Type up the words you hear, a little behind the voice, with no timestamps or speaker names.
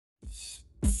Hey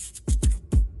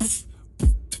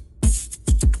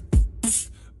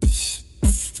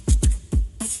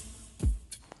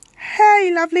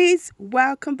lovelies,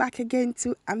 welcome back again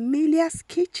to Amelia's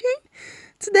Kitchen.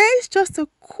 Today is just a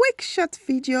quick short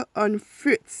video on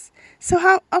fruits. So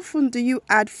how often do you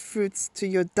add fruits to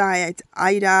your diet,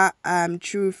 either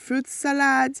through fruit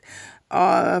salads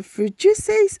or fruit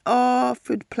juices or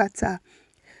fruit platter?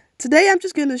 Today I'm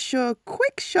just going to show a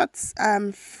quick short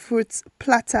fruit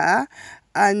platter,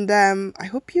 and I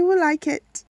hope you will like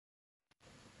it.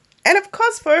 And of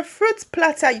course, for a fruit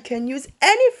platter, you can use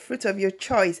any fruit of your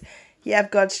choice. Here I've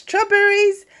got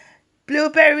strawberries,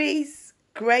 blueberries,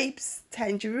 grapes,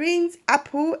 tangerines,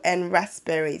 apple, and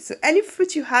raspberries. So any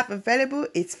fruit you have available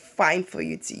is fine for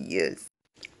you to use.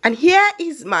 And here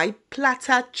is my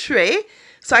platter tray.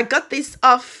 So I got this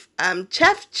off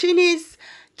Chef Chini's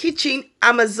Kitchen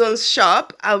Amazon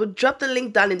shop. I will drop the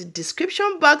link down in the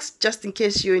description box just in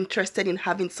case you're interested in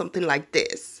having something like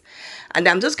this. And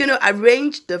I'm just going to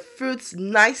arrange the fruits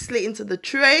nicely into the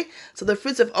tray. So the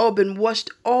fruits have all been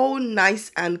washed all nice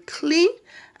and clean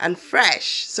and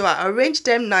fresh. So I arrange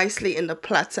them nicely in the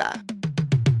platter.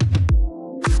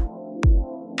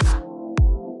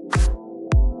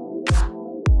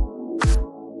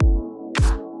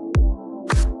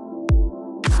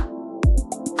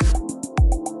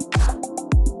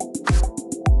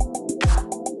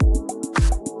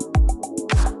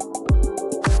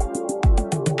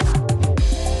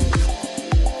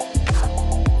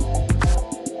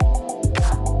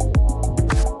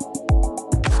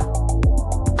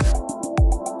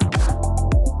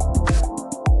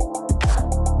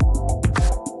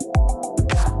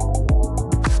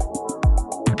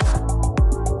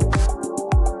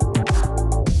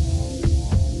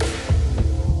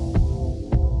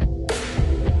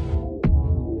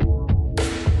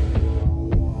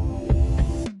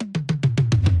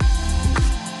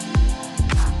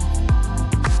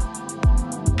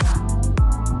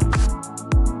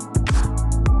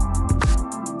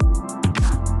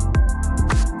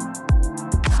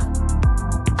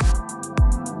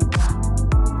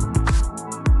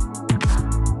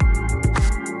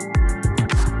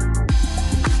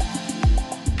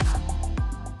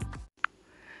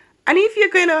 And if you're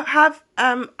going to have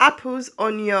apples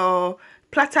on your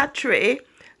platter tray,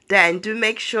 then do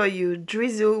make sure you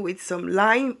drizzle with some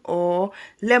lime or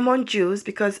lemon juice,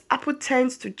 because apple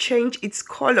tends to change its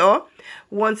color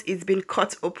once it's been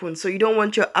cut open. So you don't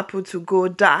want your apple to go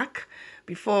dark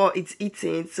before it's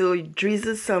eaten. So you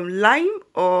drizzle some lime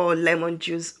or lemon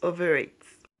juice over it.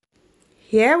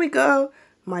 Here we go.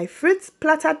 My fruit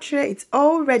platter tray, it's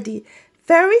all ready.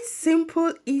 Very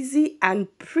simple, easy, and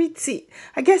pretty.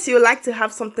 I guess you like to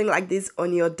have something like this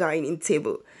on your dining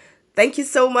table. Thank you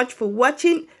so much for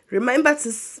watching. Remember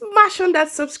to smash on that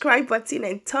subscribe button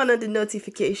and turn on the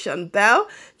notification bell.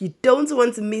 You don't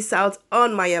want to miss out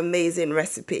on my amazing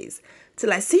recipes.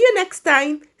 Till I see you next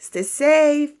time, stay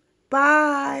safe.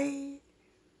 Bye.